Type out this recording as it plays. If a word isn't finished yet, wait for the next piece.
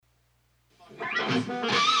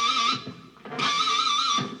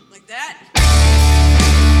Like that.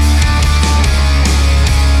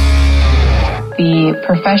 The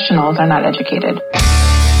professionals are not educated.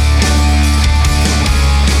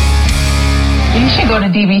 You should go to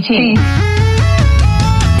DBT.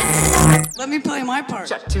 Let me play my part.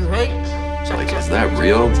 Check 2, hey. Like, is that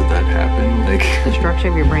real? Did that happen? Like, the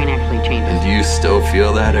structure of your brain actually changes. And do you still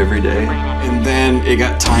feel that every day? And then it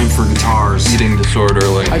got time for guitars. Eating disorder,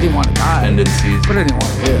 like I didn't want to die, tendencies. but I didn't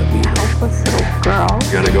want to live. A helpless little girl.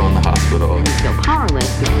 You gotta go in the hospital. You feel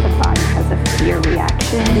powerless because the body has a fear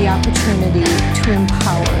reaction. The opportunity to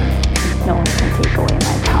empower. No one can take away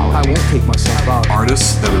my power. I won't take myself out.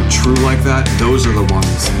 Artists that are true like that, those are the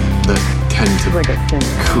ones that tend to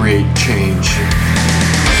create change.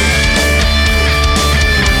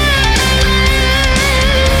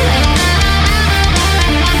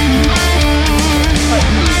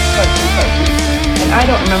 And I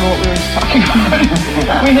don't remember what we were just talking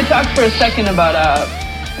about. We had talked for a second about,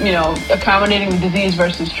 accommodating the disease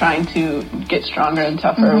versus trying to get stronger and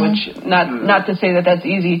tougher, which not to say that that's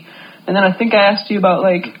easy. And then I think I asked you about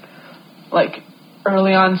like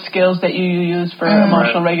early on skills that you use for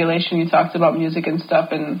emotional regulation. You talked about music and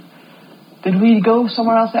stuff. And did we go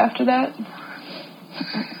somewhere else after that?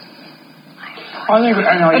 I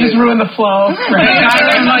just ruined the flow. Right?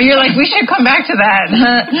 I don't know. You're like, we should come back to that.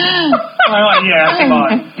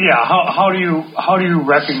 How do you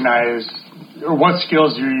recognize, or what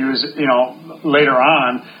skills do you use, later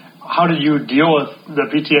on? How do you deal with the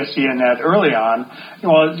PTSD and that early on?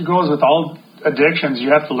 Well, it goes with all addictions.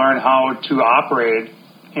 You have to learn how to operate,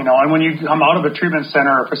 and when you come out of a treatment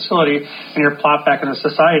center or facility and you're plopped back into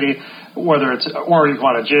society, whether it's, or you come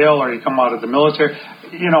out of jail or you come out of the military,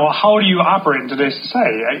 how do you operate in today's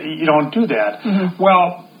society? You don't do that. Mm-hmm.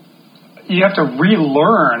 Well, you have to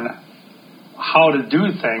relearn how to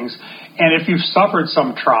do things. And if you've suffered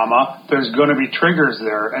some trauma, there's going to be triggers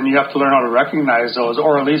there, and you have to learn how to recognize those,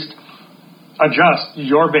 or at least adjust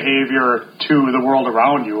your behavior to the world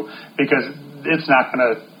around you, because it's not going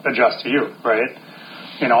to adjust to you, right?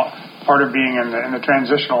 Part of being in the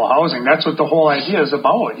transitional housing, that's what the whole idea is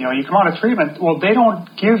about. You come out of treatment, well, they don't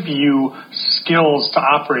give you skills to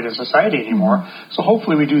operate in society anymore, so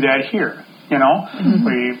hopefully we do that here.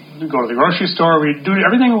 We go to the grocery store, we do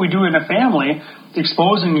everything we do in a family,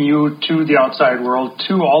 exposing you to the outside world,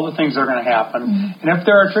 to all the things that are going to happen. And if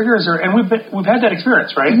there are triggers, and we've had that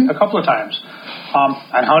experience, right, a couple of times.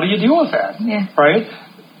 And how do you deal with that, right?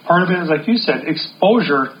 Part of it is, like you said,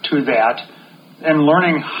 exposure to that and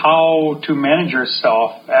learning how to manage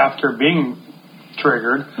yourself after being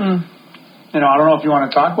triggered. I don't know if you want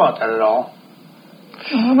to talk about that at all. I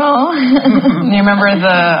don't know. You remember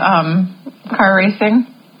the car racing?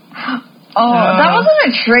 That wasn't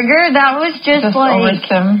a trigger. That was just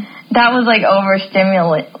that was like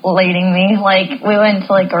overstimulating me. Like, we went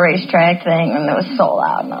to like a racetrack thing and it was so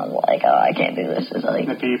loud, and I was like, oh, I can't do this. It's like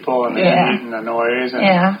the people and the heat and the noise.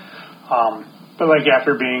 And, but like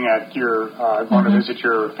after being at your going to visit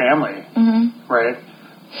your family, right?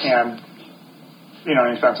 And you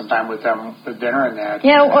spent some time with them with dinner and that.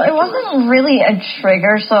 Yeah, well, it wasn't really a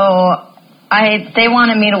trigger. So they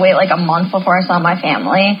wanted me to wait like a month before I saw my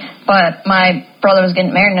family, but my brother was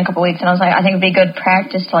getting married in a couple weeks, and I was like, I think it'd be good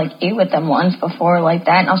practice to like eat with them once before like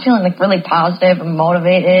that. And I was feeling like really positive and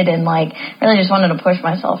motivated, and like really just wanted to push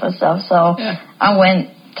myself and stuff. So I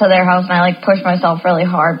went to their house and I like pushed myself really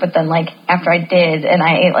hard, but then like after I did and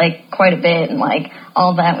I ate like quite a bit and like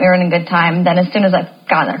all that, we were in a good time. Then as soon as I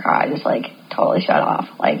got in their car, I just like totally shut off.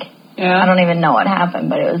 Like I don't even know what happened,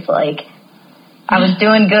 but it was like I was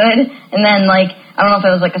doing good, and then like I don't know if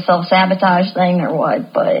it was like a self-sabotage thing or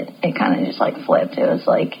what, but it kind of just like flipped. It was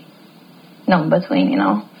like no in between,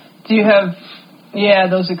 Do you have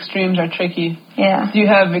those extremes are tricky. Do you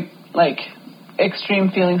have like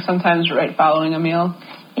extreme feelings sometimes right following a meal?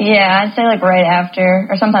 Yeah, I'd say like right after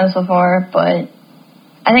or sometimes before, but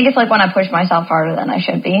I think it's like when I push myself harder than I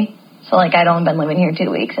should be. So like I'd only been living here 2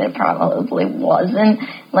 weeks, and it probably wasn't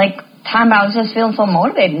like time. I was just feeling so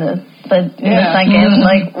motivated in the second.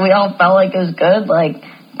 Like we all felt like it was good, like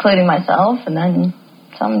including myself, and then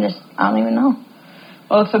some just I don't even know.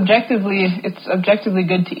 Well, it's objectively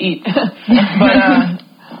good to eat,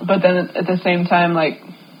 but then at the same time, like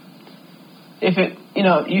if it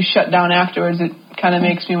you shut down afterwards, it kind of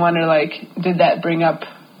makes me wonder, like, did that bring up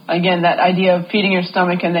again that idea of feeding your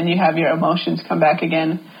stomach and then you have your emotions come back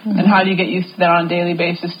again? And how do you get used to that on a daily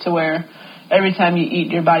basis to where every time you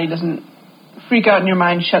eat, your body doesn't freak out and your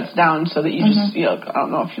mind shuts down, so that you just I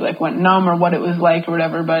don't know if you like went numb or what it was like or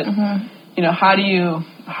whatever, but how do you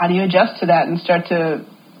adjust to that and start to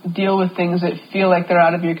deal with things that feel like they're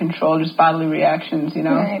out of your control, just bodily reactions, you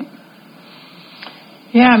know? Right.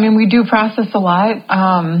 Yeah, I mean, we do process a lot,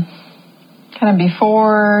 kind of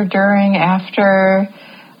before, during, after.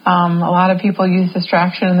 A lot of people use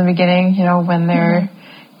distraction in the beginning, you know, when they're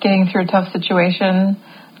getting through a tough situation.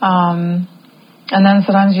 And then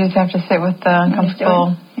sometimes you just have to sit with the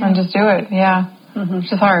uncomfortable and just do it. Yeah,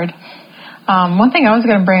 which is hard. One thing I was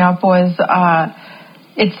going to bring up was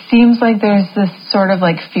it seems like there's this sort of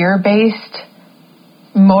like fear-based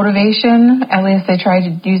motivation. At least they tried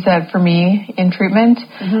to use that for me in treatment.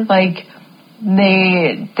 Like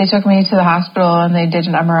they took me to the hospital and they did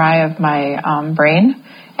an MRI of my brain.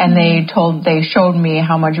 And they showed me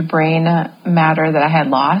how much brain matter that I had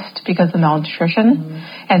lost because of malnutrition,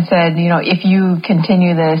 and said, you know, if you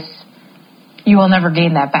continue this, you will never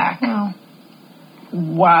gain that back.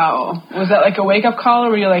 Wow. Was that like a wake-up call, or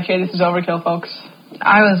were you like, hey, this is overkill, folks?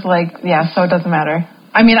 I was like, yeah, so it doesn't matter.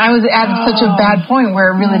 I mean, I was at such a bad point where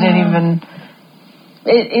it really didn't even,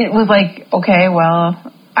 it was like, okay, well,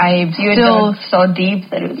 You still so deep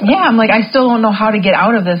that it was I'm like, I still don't know how to get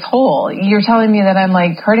out of this hole. You're telling me that I'm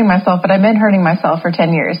like hurting myself, but I've been hurting myself for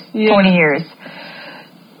 10 years, 20 years.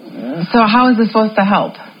 So how is this supposed to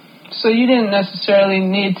help? So you didn't necessarily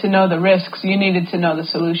need to know the risks. You needed to know the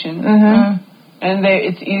solution. And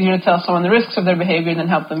it's easier to tell someone the risks of their behavior than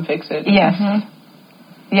help them fix it. Yes.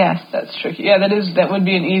 Yes. That's tricky. Yeah, that would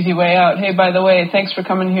be an easy way out. Hey, by the way, thanks for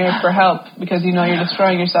coming here for help because you know you're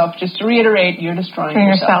destroying yourself. Just to reiterate, you're destroying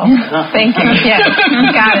yourself. Thank you. Yes.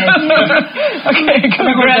 Got it. Okay,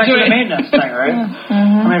 back to the maintenance thing, right?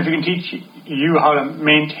 I mean, if you can teach you how to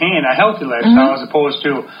maintain a healthy lifestyle as opposed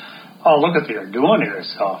to, oh, look at what you're doing to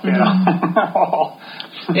yourself, you know?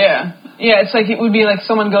 Yeah, it's like it would be like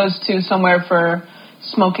someone goes to somewhere for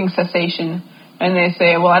smoking cessation. And they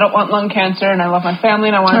say, well, I don't want lung cancer, and I love my family,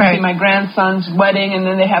 and I want to see my grandson's wedding, and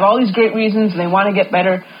then they have all these great reasons, and they want to get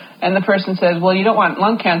better. And the person says, well, you don't want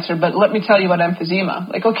lung cancer, but let me tell you about emphysema.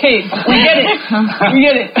 Like, okay, we get it. We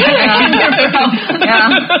get it. Like,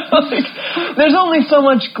 there's only so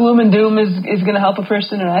much gloom and doom is going to help a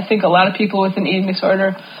person, and I think a lot of people with an eating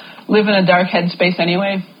disorder live in a dark headspace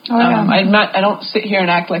anyway. I don't sit here and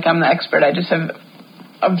act like I'm the expert. I just have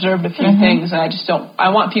observed a few things, and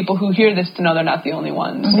I want people who hear this to know they're not the only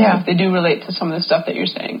ones. If they do relate to some of the stuff that you're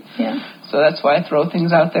saying. So that's why I throw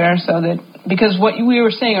things out there, so that, because what we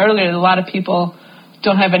were saying earlier, a lot of people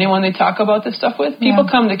don't have anyone they talk about this stuff with. People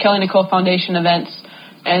come to Kelly Nicole Foundation events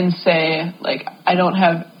and say, like, I don't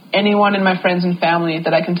have anyone in my friends and family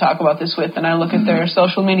that I can talk about this with, and I look at their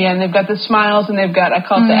social media, and they've got the smiles, and they've got, I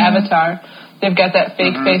call it the avatar, they've got that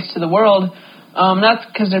fake face to the world. Not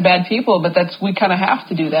because they're bad people, but we kind of have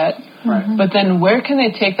to do that. But then where can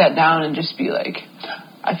they take that down and just be like,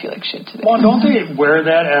 I feel like shit today? Well, don't they wear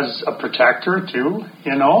that as a protector, too,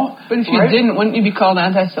 you know? But if you didn't, wouldn't you be called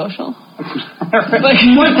antisocial? Like,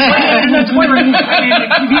 that's what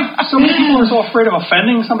I mean, so many people are so afraid of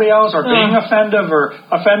offending somebody else, or being offended, or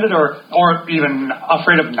even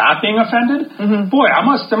afraid of not being offended. Boy,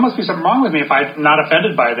 there must be something wrong with me if I'm not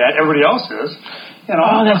offended by that. Everybody else is. You know?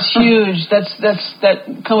 Oh, that's huge. That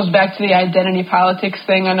comes back to the identity politics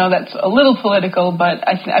thing. I know that's a little political, but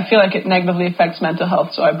I feel like it negatively affects mental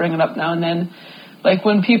health, so I bring it up now and then. Like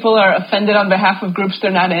when people are offended on behalf of groups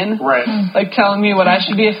they're not in, like telling me what I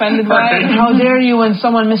should be offended by. How dare you when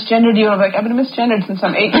someone misgendered you? And I'm like, I've been misgendered since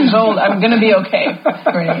I'm 8 years old. I'm going to be okay.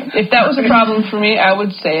 If that was a problem for me, I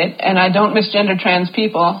would say it. And I don't misgender trans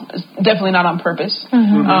people, definitely not on purpose.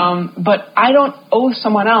 But I don't owe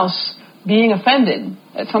someone else being offended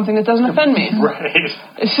at something that doesn't offend me.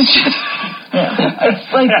 It's just,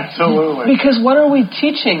 it's like, absolutely. Because what are we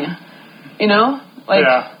teaching? You know, like,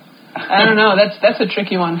 I don't know. That's a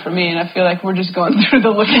tricky one for me, and I feel like we're just going through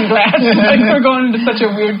the looking glass. Like we're going into such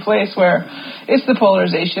a weird place where it's the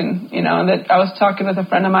polarization. You know, that I was talking with a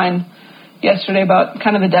friend of mine yesterday about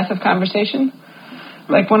kind of the death of conversation.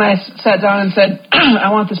 Like when I sat down and said, I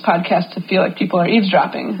want this podcast to feel like people are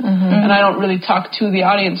eavesdropping, and I don't really talk to the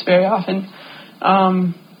audience very often,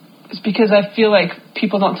 it's because I feel like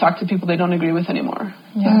people don't talk to people they don't agree with anymore.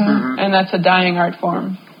 And that's a dying art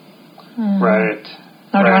form. Nobody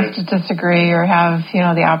wants to disagree or have,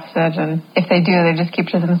 the opposite, and if they do, they just keep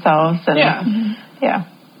to themselves. And,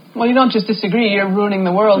 Well, you don't just disagree, you're ruining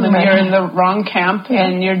the world, and you're in the wrong camp,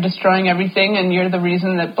 and you're destroying everything, and you're the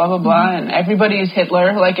reason that blah, blah, blah, and everybody's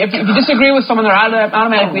Hitler. Like, if you disagree with someone, they're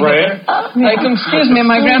automatically Hitler. Like, excuse me,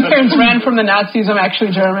 my grandparents ran from the Nazis, I'm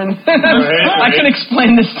actually German. I can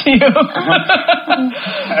explain this to you.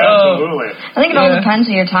 Absolutely. I think it all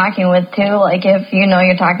depends who you're talking with, too. Like, if you're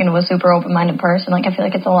talking to a super open-minded person, like, I feel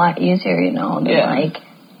like it's a lot easier, than, like...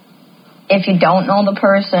 if you don't know the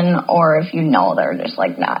person or if you know they're just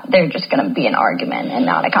like not, they're just going to be an argument and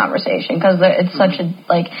not a conversation. Because it's such a,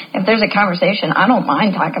 like, if there's a conversation, I don't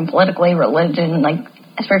mind talking politically, religion, like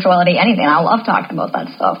spirituality, anything. I love talking about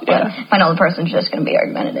that stuff. But if I know the person's just going to be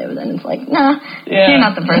argumentative, then it's like, nah, you're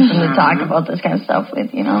not the person to talk about this kind of stuff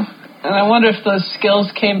with, you know. And I wonder if those skills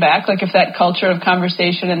came back, like if that culture of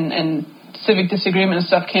conversation and civic disagreement and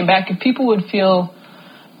stuff came back, if people would feel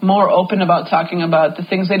more open about talking about the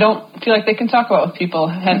things they don't feel like they can talk about with people,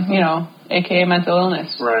 hence, you know, aka mental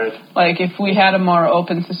illness. Right. Like if we had a more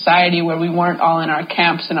open society where we weren't all in our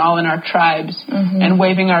camps and all in our tribes and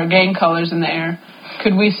waving our gang colors in the air,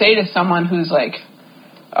 could we say to someone who's like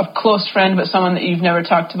a close friend but someone that you've never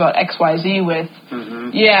talked about XYZ with,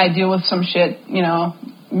 yeah, I deal with some shit, you know,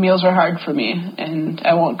 meals are hard for me, and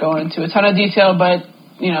I won't go into a ton of detail, but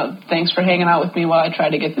you know, thanks for hanging out with me while I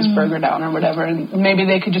try to get this burger down or whatever. And maybe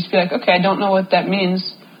they could just be like, okay, I don't know what that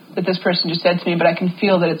means that this person just said to me, but I can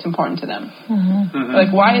feel that it's important to them.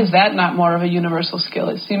 Like, why is that not more of a universal skill?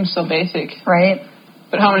 It seems so basic. Right.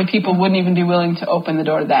 But how many people wouldn't even be willing to open the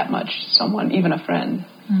door that much to someone, even a friend?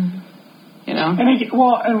 You know?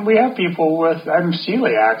 And we have people with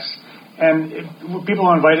celiacs, and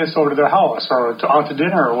people invite us over to their house or out to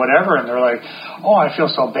dinner or whatever, and they're like, "Oh, I feel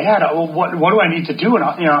so bad. Well, what do I need to do?" And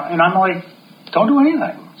and I'm like, "Don't do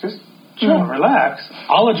anything. Just chill, relax.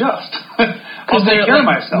 I'll adjust. I'll take care of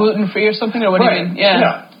myself." Gluten free or something, or what do you mean?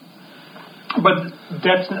 Yeah. But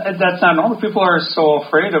that's not normal. People are so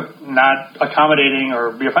afraid of not accommodating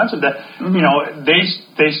or be offensive that you know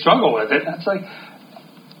they struggle with it. It's like,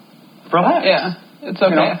 relax. Yeah. It's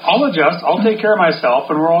okay. You know, I'll adjust. I'll take care of myself,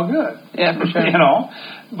 and we're all good. Yeah, for sure. You know,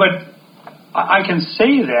 but I can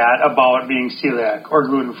say that about being celiac or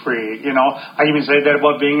gluten-free. You know, I can even say that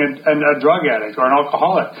about being a drug addict or an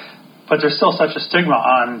alcoholic. But there's still such a stigma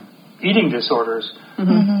on eating disorders.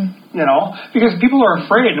 You know, because people are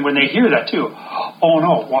afraid when they hear that too. Oh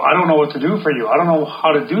no, well I don't know what to do for you. I don't know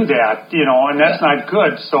how to do that. You know, and that's not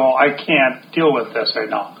good. So I can't deal with this right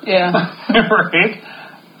now. Yeah. Right.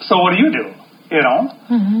 So what do you do? You know?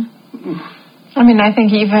 I mean, I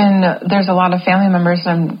think even there's a lot of family members,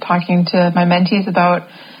 and I'm talking to my mentees about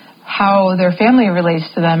how their family relates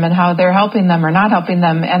to them and how they're helping them or not helping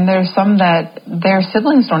them. And there's some that their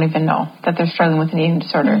siblings don't even know that they're struggling with an eating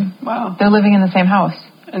disorder. Wow. They're living in the same house.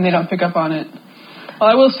 And they don't pick up on it. Well,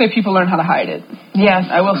 I will say people learn how to hide it. Yes.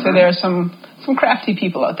 I will say there are some crafty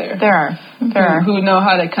people out there. There are. Who know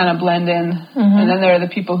how to kind of blend in. And then there are the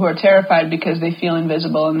people who are terrified because they feel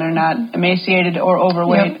invisible and they're not emaciated or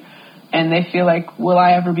overweight. Yep. And they feel like, will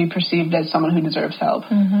I ever be perceived as someone who deserves help?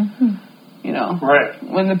 You know? Right.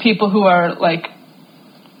 When the people who are, like,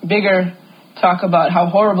 bigger talk about how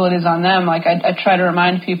horrible it is on them, like, I try to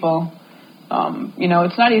remind people, you know,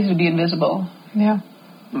 it's not easy to be invisible. Yeah.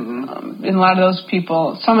 And a lot of those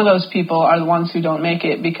people, some of those people are the ones who don't make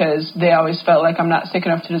it because they always felt like I'm not sick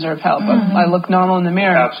enough to deserve help. I look normal in the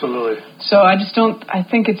mirror. Absolutely. So I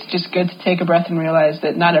think it's just good to take a breath and realize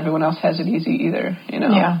that not everyone else has it easy either, you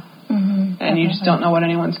know? Yeah. And you just don't know what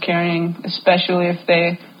anyone's carrying, especially if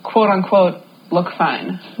they, quote unquote, look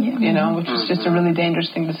fine, you know, which is just a really dangerous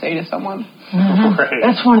thing to say to someone. Right.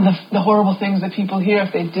 That's one of the horrible things that people hear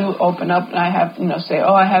if they do open up and I have, you know, say,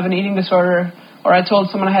 oh, I have an eating disorder. Or I told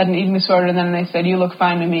someone I had an eating disorder, and then they said, you look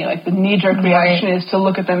fine to me. Like, the knee-jerk reaction is to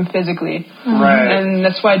look at them physically. Right. And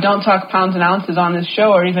that's why I don't talk pounds and ounces on this show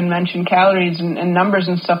or even mention calories and numbers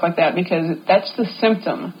and stuff like that, because that's the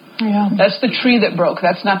symptom. Yeah. That's the tree that broke.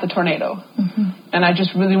 That's not the tornado. And I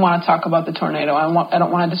just really want to talk about the tornado. I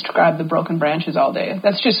don't want to describe the broken branches all day.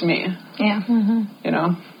 That's just me. Yeah. You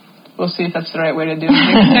know? We'll see if that's the right way to do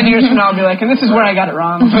it. 10 years from now, I'll be like, and this is where I got it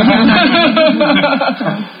wrong.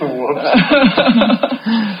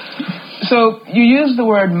 So you used the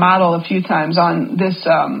word model a few times on this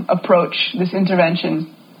approach, this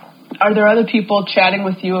intervention. Are there other people chatting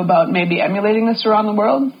with you about maybe emulating this around the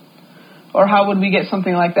world? Or how would we get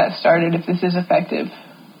something like that started if this is effective?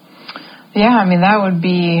 Yeah, I mean, that would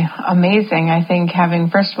be amazing. I think having,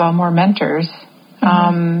 first of all, more mentors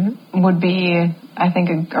would be, I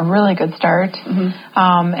think, a really good start.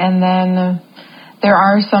 And then there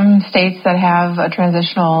are some states that have a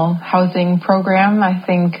transitional housing program. I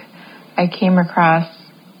think I came across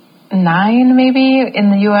 9 maybe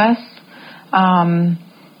in the U.S.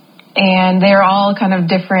 And they're all kind of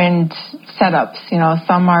different setups. You know,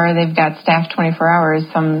 some they've got staff 24 hours.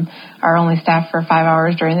 Some are only staffed for 5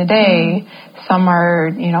 hours during the day. Some are,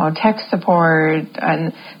 you know, tech support.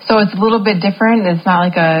 And so it's a little bit different. It's not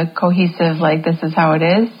like a cohesive, like, this is how it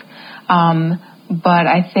is. But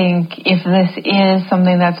I think if this is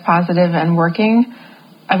something that's positive and working,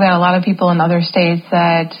 I've got a lot of people in other states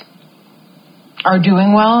that are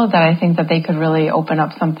doing well, that I think that they could really open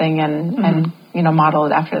up something and model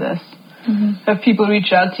it after this. Have people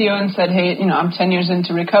reached out to you and said, hey, I'm 10 years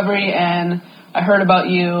into recovery and I heard about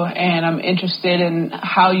you and I'm interested in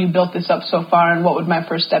how you built this up so far and what would my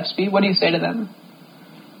first steps be? What do you say to them?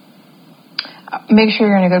 Make sure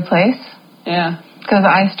you're in a good place. Yeah. Because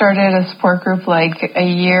I started a support group like a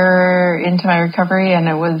year into my recovery, and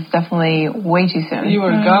it was definitely way too soon. You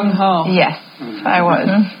were gung-ho. Yes, I was.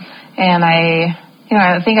 And I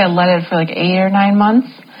think I led it for like 8 or 9 months,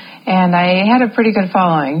 and I had a pretty good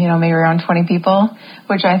following, maybe around 20 people,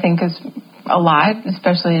 which I think is a lot,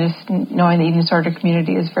 especially just knowing the eating disorder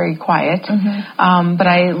community is very quiet. But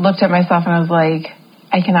I looked at myself and I was like,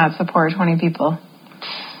 I cannot support 20 people.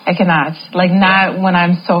 I cannot. Not when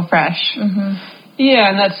I'm so fresh. Yeah,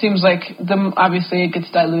 and that seems like obviously it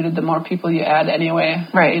gets diluted the more people you add anyway.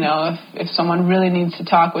 Right. If someone really needs to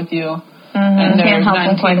talk with you and they're can't help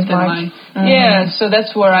them quite as 19th in line. Yeah, so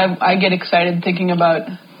that's where I get excited thinking about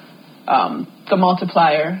the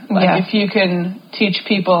multiplier. If you can teach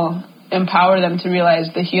people, empower them to realize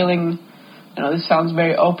the healing, this sounds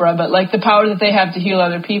very Oprah, but the power that they have to heal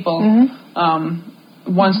other people.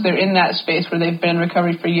 Once they're in that space where they've been in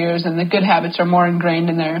recovery for years and the good habits are more ingrained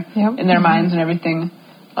in their minds and everything,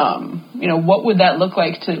 what would that look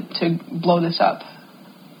like to blow this up?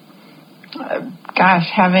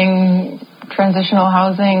 Having transitional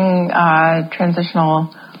housing, transitional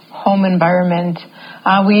home environment.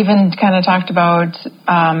 We even kind of talked about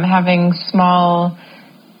having small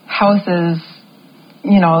houses,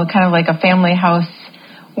 kind of like a family house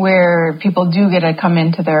where people do get to come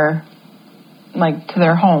into their to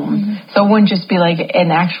their home. So it wouldn't just be like an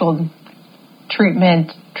actual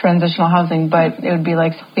treatment transitional housing, but it would be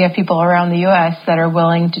like we have people around the U.S. that are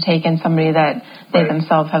willing to take in somebody that they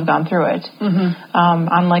themselves have gone through it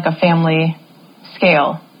on like a family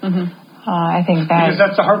scale. I think because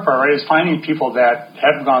that's the hard part, right? Is finding people that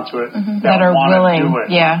have gone through it that are want willing, to do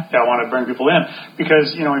it, that want to bring people in.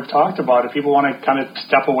 Because we've talked about it. People want to kind of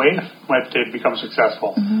step away when they become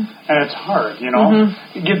successful, and it's hard.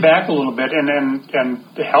 Give back a little bit and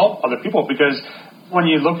help other people, because when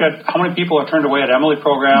you look at how many people are turned away at Emily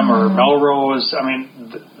program or Melrose,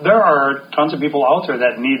 there are tons of people out there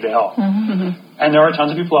that need the help, and there are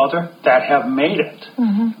tons of people out there that have made it.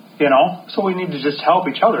 So we need to just help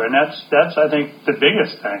each other, and that's I think the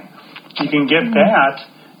biggest thing. You can get that,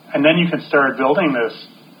 and then you can start building this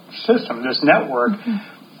system, this network,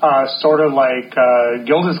 sort of like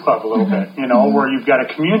Gilda's Club a little bit, where you've got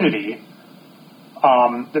a community,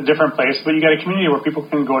 a different place, but you got a community where people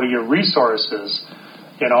can go to your resources,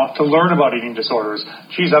 to learn about eating disorders.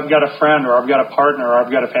 Geez, I've got a friend, or I've got a partner, or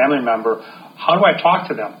I've got a family member. How do I talk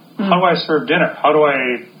to them? How do I serve dinner? How do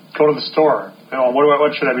I go to the store?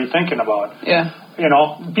 What should I be thinking about? Yeah.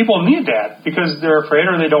 People need that because they're afraid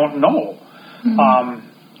or they don't know.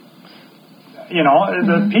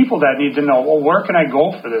 The people that need to know, where can I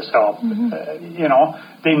go for this help?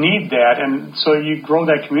 They need that. And so you grow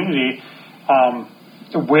that community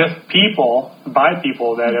with people, by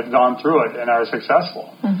people that have gone through it and are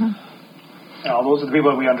successful. Those are the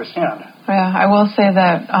people that we understand. Yeah, I will say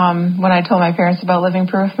that when I told my parents about Living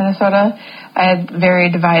Proof Minnesota, I had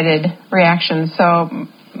very divided reactions. So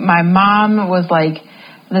my mom was like,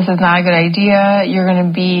 this is not a good idea. You're going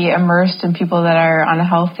to be immersed in people that are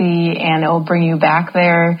unhealthy and it will bring you back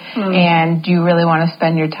there. And do you really want to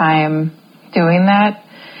spend your time doing that?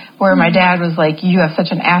 Where my dad was like, you have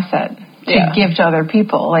such an asset to give to other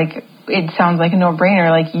people. It sounds like a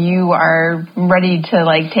no-brainer. You are ready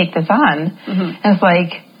to take this on. And it's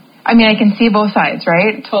like, I can see both sides,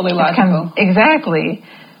 right? Totally logical. Exactly.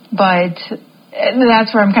 But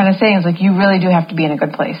that's where I'm kind of saying is you really do have to be in a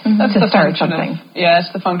good place to start something.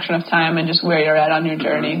 It's the function of time and just where you're at on your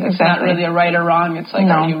journey. It's not really a right or wrong. It's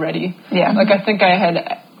are you ready? Yeah. I think I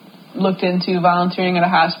had looked into volunteering at a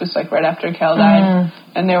hospice right after Cal died,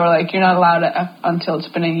 and they were like, you're not allowed until it's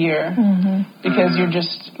been a year because you're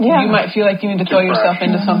just you might feel like you need to throw yourself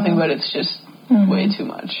into something, but it's just way too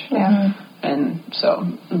much. And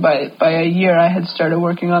so by a year I had started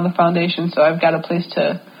working on the foundation, so I've got a place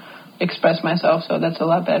to express myself, so that's a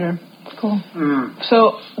lot better. Cool.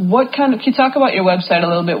 So can you talk about your website a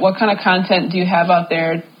little bit? What kind of content do you have out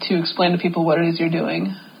there to explain to people what it is you're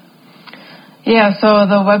doing? Yeah, so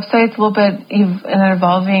the website's a little bit an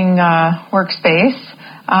evolving workspace.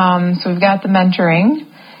 So we've got the mentoring,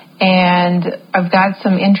 and I've got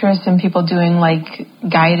some interest in people doing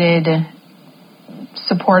guided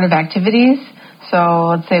supportive activities.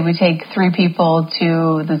 So let's say we take 3 people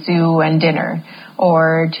to the zoo and dinner,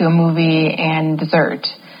 or to a movie and dessert.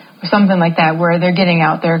 something like that, where they're getting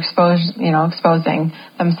out, they're exposing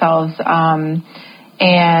themselves.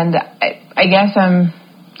 And I guess I'm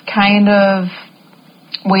kind of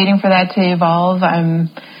waiting for that to evolve. I'm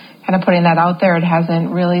kind of putting that out there. It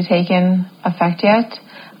hasn't really taken effect yet.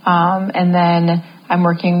 And then I'm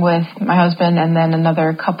working with my husband and then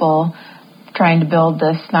another couple trying to build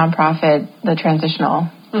this nonprofit, the Transitional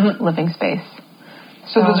Living Space.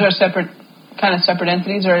 So those are separate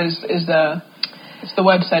entities, or is the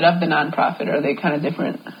website of the nonprofit, or are they kind of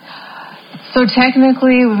different? So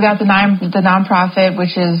technically, we've got the nonprofit,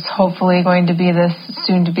 which is hopefully going to be this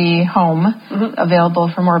soon-to-be home,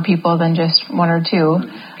 available for more people than just one or two.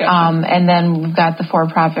 Gotcha. And then we've got the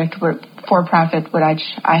for-profit, which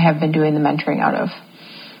I have been doing the mentoring out of.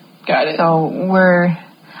 Got it. So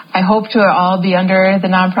I hope to all be under the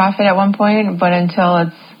nonprofit at one point, but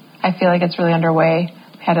until I feel like it's really underway,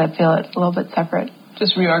 I had to feel it a little bit separate.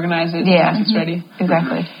 Just reorganize it once it's ready.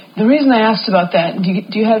 Exactly. The reason I asked about that,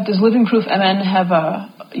 does Living Proof MN have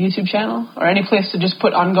a YouTube channel or any place to just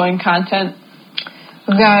put ongoing content?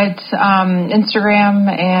 We've got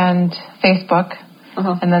Instagram and Facebook,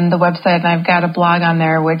 and then the website, and I've got a blog on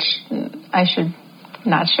there, which I could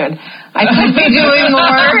be doing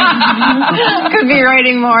more. Could be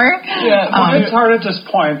writing more. Yeah, it's hard at this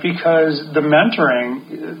point because the mentoring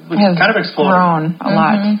has kind of exploded. Grown a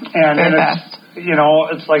lot, and very fast.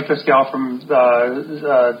 It's like this gal from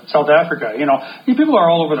South Africa. These people are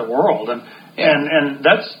all over the world, and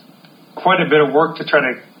that's quite a bit of work to try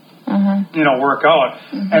to work out.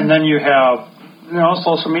 And then you have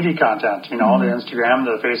social media content, the Instagram,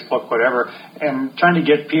 the Facebook, whatever, and trying to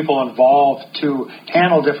get people involved to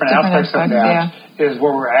handle different aspects of that is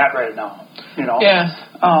where we're at right now.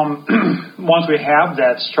 Once we have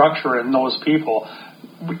that structure and those people,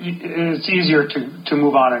 it's easier to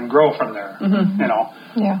move on and grow from there,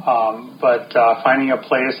 but finding a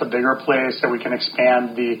bigger place that we can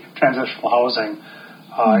expand the transitional housing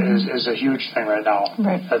is a huge thing right now.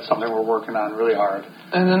 Right. That's something we're working on really hard.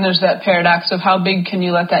 And then there's that paradox of how big can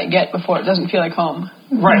you let that get before it doesn't feel like home?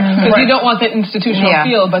 Right. Because you don't want that institutional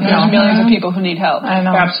feel, but there's millions of people who need help. I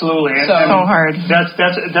know. Absolutely. So hard.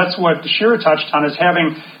 That's what Shira touched on, is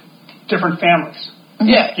having different families.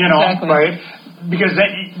 Yeah, exactly. Right? Because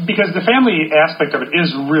the family aspect of it is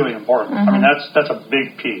really important. I mean, that's a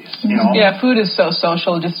big piece, Yeah, food is so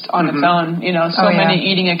social just on its own. Many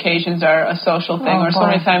eating occasions are a social thing. So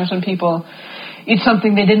many times when people eat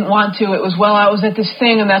something they didn't want to, it was, I was at this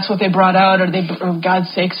thing and that's what they brought out, or God's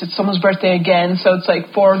sakes, it's someone's birthday again. So it's like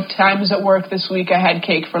 4 times at work this week I had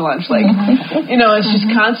cake for lunch. It's just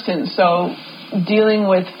constant. So dealing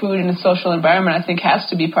with food in a social environment, I think, has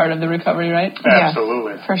to be part of the recovery, right?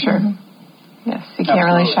 Absolutely. Yeah, for sure. Yes, you can't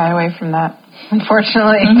really shy away from that,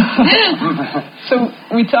 unfortunately. So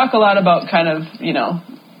we talk a lot about kind of,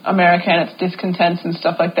 America and its discontents and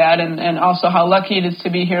stuff like that, and also how lucky it is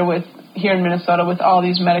to be here in Minnesota with all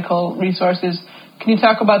these medical resources. Can you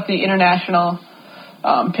talk about the international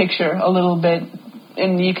picture a little bit?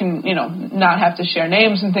 And you can, not have to share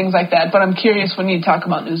names and things like that, but I'm curious, when you talk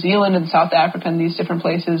about New Zealand and South Africa and these different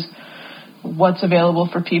places, what's available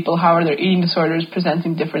for people? How are their eating disorders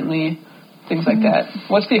presenting differently? Things like that.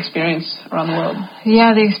 What's the experience around the world?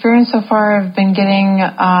 Yeah, the experience so far I've been getting,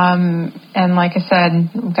 and like I said,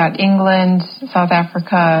 we've got England, South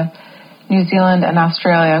Africa, New Zealand, and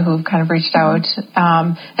Australia who've kind of reached out.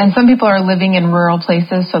 And some people are living in rural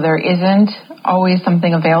places, so there isn't always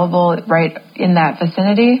something available right in that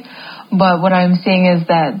vicinity. But what I'm seeing is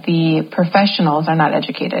that the professionals are not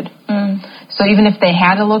educated. So even if they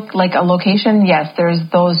had a location, yes, there's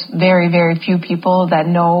those very, very few people that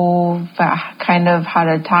know kind of how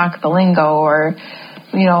to talk the lingo or,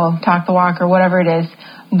 talk the walk or whatever it is.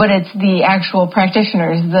 But it's the actual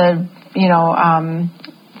practitioners, the,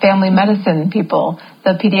 family medicine people,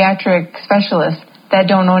 the pediatric specialists that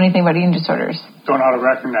don't know anything about eating disorders. Don't know how to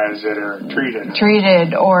recognize it or treat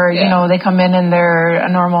it. Or, they come in and they're a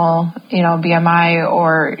normal, BMI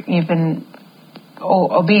or even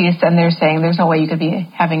obese, and they're saying there's no way you could be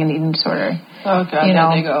having an eating disorder. Oh, God, there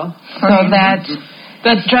they go. So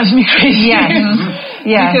that drives me crazy. Yes.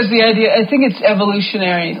 Yeah. Because the idea, I think it's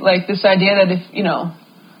evolutionary, like this idea that if,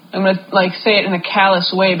 I'm going to say it in a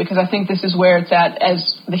callous way because I think this is where it's at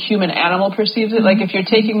as the human animal perceives it. Like if you're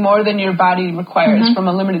taking more than your body requires from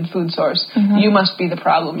a limited food source, you must be the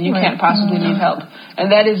problem. You can't possibly need help.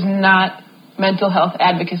 And that is not mental health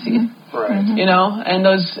advocacy. Right.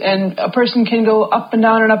 And a person can go up and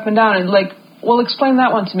down and up and down and explain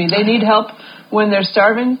that one to me. They need help when they're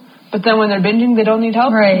starving, But then when they're binging, they don't need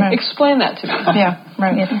help. Right. Explain that to me. Yeah,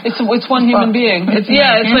 right. It's one human being. It's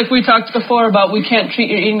like we talked before about we can't treat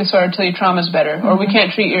your eating disorder until your trauma's better, or we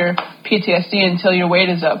can't treat your PTSD until your weight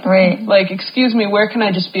is up. Right. Like, excuse me, where can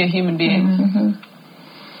I just be a human being?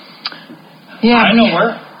 Yeah, I know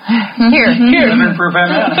where. Here. Living-proof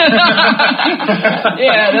MS.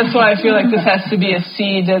 Yeah, that's why I feel like this has to be a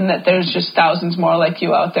seed, and that there's just thousands more like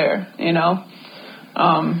you out there, you know?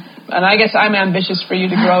 And I guess I'm ambitious for you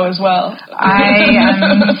to grow as well. I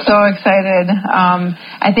am so excited.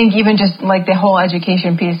 I think even just like the whole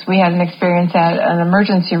education piece, we had an experience at an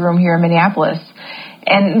emergency room here in Minneapolis.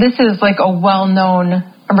 And this is like a well-known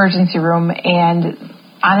emergency room, and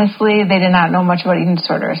honestly, they did not know much about eating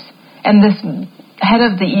disorders. And this head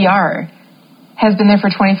of the ER has been there for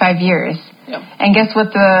 25 years. Yep. And guess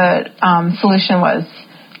what the solution was?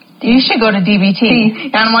 You should go to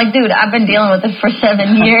DBT. And I'm like, dude, I've been dealing with it for 7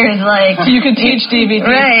 years. Like, You could teach DBT.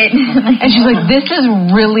 right. And she's like, this is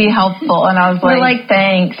really helpful. And I was We're like,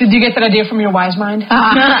 thanks. Did you get that idea from your wise mind?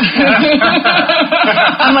 I'm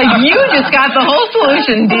like, you just got the whole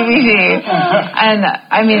solution, DBT. And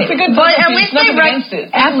I mean, It's a good But policy. at least Nothing they against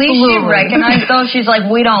it. at least she Absolutely. recognized though. She's like,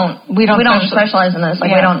 we don't specialize in this.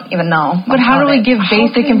 Like, we Yeah. don't even know. But how do we give How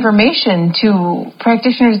basic can- information to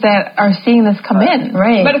practitioners that are seeing this come in?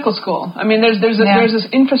 Right. Medical school. I mean, there's this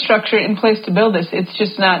infrastructure in place to build this. It's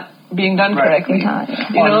just not being done Right. correctly.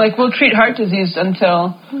 You know, like we'll treat heart disease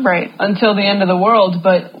until the end of the world,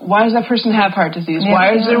 but why does that person have heart disease? Yeah.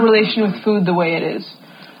 Why is their relation with food the way it is?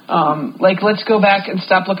 Like, let's go back and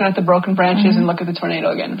stop looking at the broken branches and look at the tornado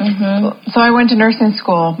again. So I went to nursing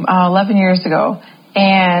school 11 years ago,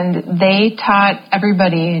 and they taught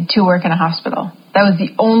everybody to work in a hospital. That was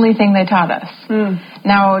the only thing they taught us.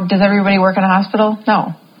 Now, does everybody work in a hospital?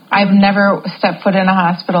 No. I've never stepped foot in a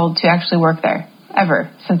hospital to actually work there, ever,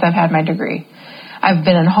 since I've had my degree. I've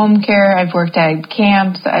been in home care, I've worked at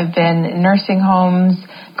camps, I've been in nursing homes,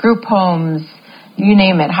 group homes, you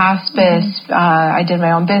name it, hospice. I did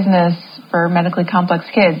my own business for medically complex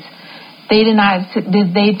kids. They did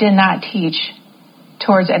not teach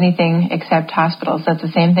towards anything except hospitals. That's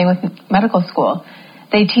the same thing with medical school.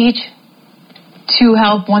 They teach to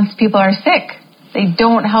help once people are sick. They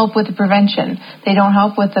don't help with the prevention. They don't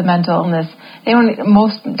help with the mental illness.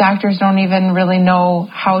 Most doctors don't even really know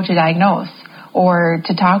how to diagnose or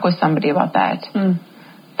to talk with somebody about that.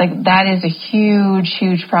 Like, that is a huge,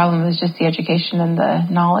 huge problem, is just the education and the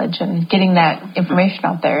knowledge and getting that information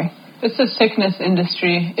out there. It's a sickness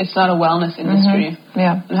industry. It's not a wellness industry.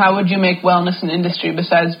 Yeah. And how would you make wellness an industry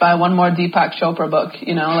besides buy one more Deepak Chopra book?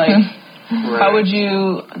 You know, like, how would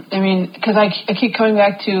you, I mean, because I keep coming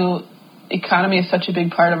back to economy is such a big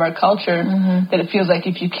part of our culture that it feels like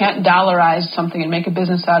if you can't dollarize something and make a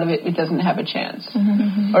business out of it, it doesn't have a chance.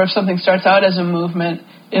 Or if something starts out as a movement,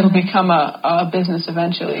 it'll become a business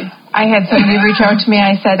eventually. I had somebody reach out to me.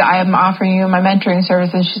 I said, I am offering you my mentoring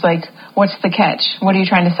service. And she's like, what's the catch? What are you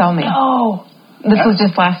trying to sell me? Oh. This was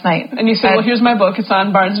just last night. And you said, well, here's my book. It's on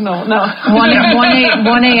Barnes & Noble. No. 1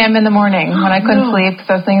 a.m. in the morning when I couldn't sleep because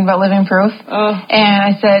I was thinking about Living Proof. And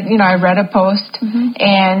I said, I read a post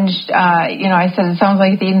and, I said, it sounds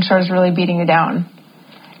like the eating disorder is really beating you down.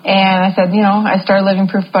 And I said, I started Living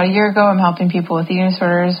Proof about a year ago. I'm helping people with eating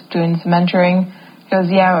disorders, doing some mentoring. She goes,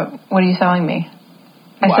 yeah, what are you selling me?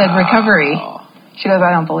 I said, recovery. She goes, I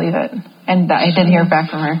don't believe it. And I didn't hear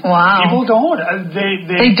back from her. Wow. People don't.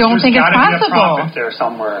 They don't think it's There's possible. gotta be a profit there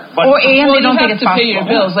somewhere. But They don't think it's you have to pay your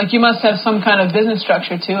possible. bills. Like, you must have some kind of business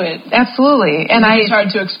structure to it. Absolutely. And It's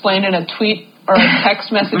hard to explain in a tweet or a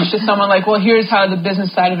text message to someone like, well, here's how the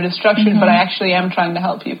business side of it is structured, but I actually am trying to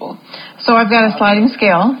help people. So I've got a sliding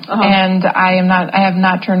scale, and I have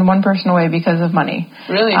not turned one person away because of money.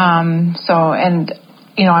 Really? I'm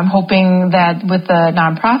hoping that with the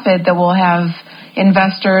nonprofit that we'll have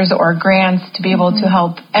investors or grants to be able to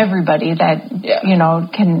help everybody that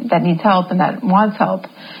that needs help and that wants help.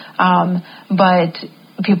 But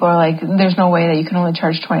people are like, there's no way that you can only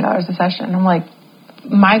charge $20 a session. I'm like,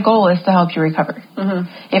 my goal is to help you recover.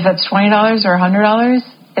 If that's $20 or $100,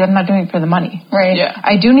 I'm not doing it for the money. Right. Yeah.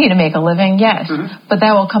 I do need to make a living, yes, but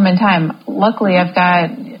that will come in time. Luckily, I've got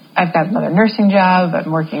another nursing job.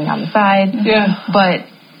 I'm working on the side. Yeah. But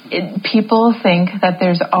people think that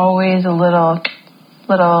there's always a little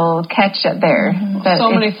catch there. That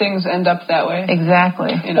So many things end up that way.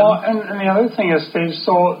 Exactly. Well, and the other thing is,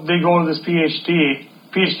 they go to this PhD.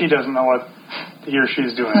 PhD doesn't know what he or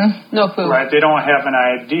she's doing. No clue. Right? They don't have an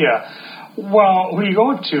idea. Well, who you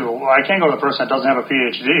go to? Well, I can't go to the person that doesn't have a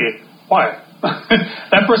PhD. Why?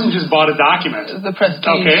 That person just bought a document. The prestige.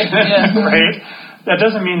 Okay. Yeah. Right? that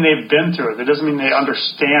doesn't mean they've been through it. That doesn't mean they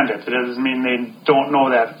understand it. That doesn't mean they don't know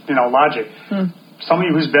that, logic.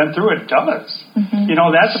 Somebody who's been through it does.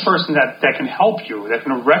 That's a person that can help you, that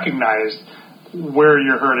can recognize where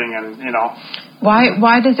you're hurting and,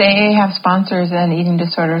 Why does AA have sponsors and eating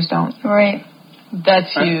disorders don't? Right.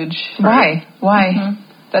 That's huge. Why?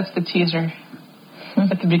 That's the teaser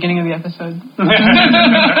at the beginning of the episode.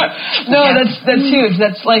 No, that's huge.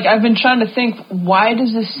 That's like, I've been trying to think, why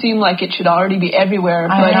does this seem like it should already be everywhere?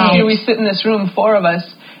 But here we sit in this room, 4 of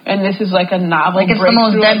us, and this is like a novel Like, it's the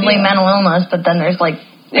most deadly mental illness, but then there's like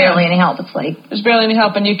barely any help. It's like there's barely any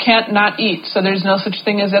help, and you can't not eat. So there's no such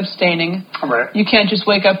thing as abstaining. Right. You can't just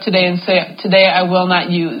wake up today and say, today I will not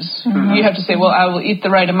use. You have to say, well, I will eat the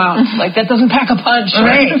right amount. Like, that doesn't pack a punch.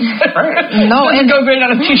 right. No, and go great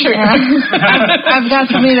on a t-shirt. I've got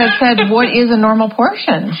somebody that said, what is a normal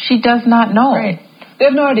portion? She does not know. Right. They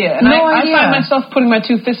have no idea. And I find myself putting my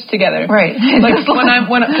 2 fists together. Right. Like,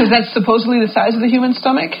 because that's supposedly the size of the human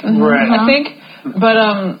stomach. Right. I think. But,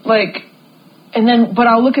 but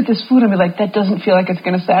I'll look at this food and be like, that doesn't feel like it's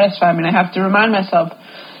going to satisfy me. And I have to remind myself,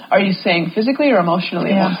 are you saying physically or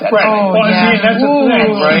emotionally? Right. Oh, well, see, that's the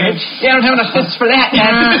thing, right? Yeah, I don't have enough fists for that.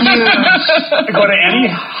 Go to any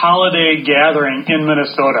holiday gathering in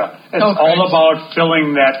Minnesota. It's all about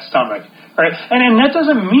filling that stomach. Right? And that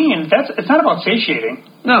doesn't mean, it's not about satiating.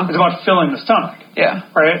 No. It's about filling the stomach. Yeah.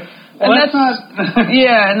 Right? And Well, that's not...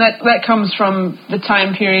 Yeah, and that comes from the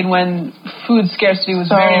time period when food scarcity was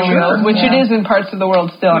very real, which it is in parts of the world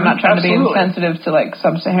still. I'm not trying to be insensitive to, like,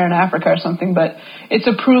 sub-Saharan Africa or something, but it's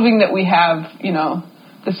a proving that we have,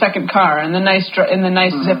 the second car and the nice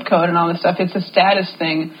zip code and all this stuff. It's a status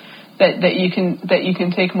thing that you can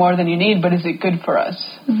take more than you need, but is it good for us?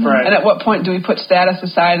 Right. And at what point do we put status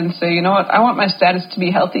aside and say, you know what, I want my status to be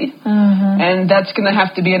healthy, and that's going to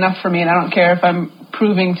have to be enough for me, and I don't care if I'm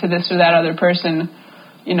proving to this or that other person,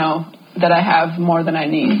 that I have more than I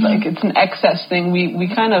need. Like, it's an excess thing.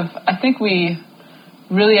 I think we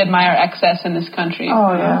really admire excess in this country.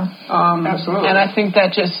 Oh, yeah. Absolutely. And I think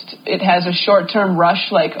that it has a short-term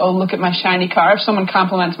rush, like, oh, look at my shiny car. If someone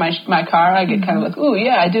compliments my car, I get kind of like, ooh,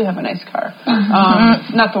 yeah, I do have a nice car.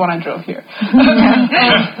 Not the one I drove here.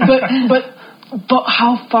 But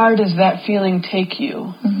how far does that feeling take you?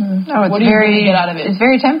 Oh, what do you really get out of it? It's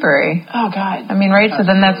very temporary. Oh, God. I mean, right? So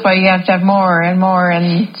then that's why you have to have more and more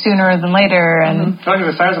and sooner than later. And look at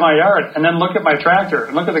the size of my yard, and then look at my tractor,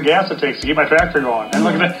 and look at the gas it takes to keep my tractor going, and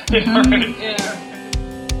look at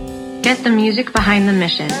that. Get the music behind the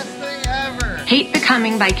mission. Hate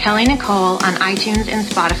Becoming by Kelly Nicole on iTunes and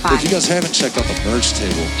Spotify. If you guys haven't checked out the merch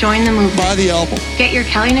table, join the movement. Buy the album. Get your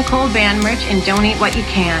Kelly Nicole band merch and donate what you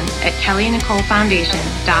can at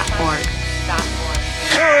kellynicolefoundation.org.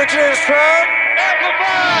 Courage is from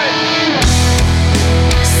Amplified!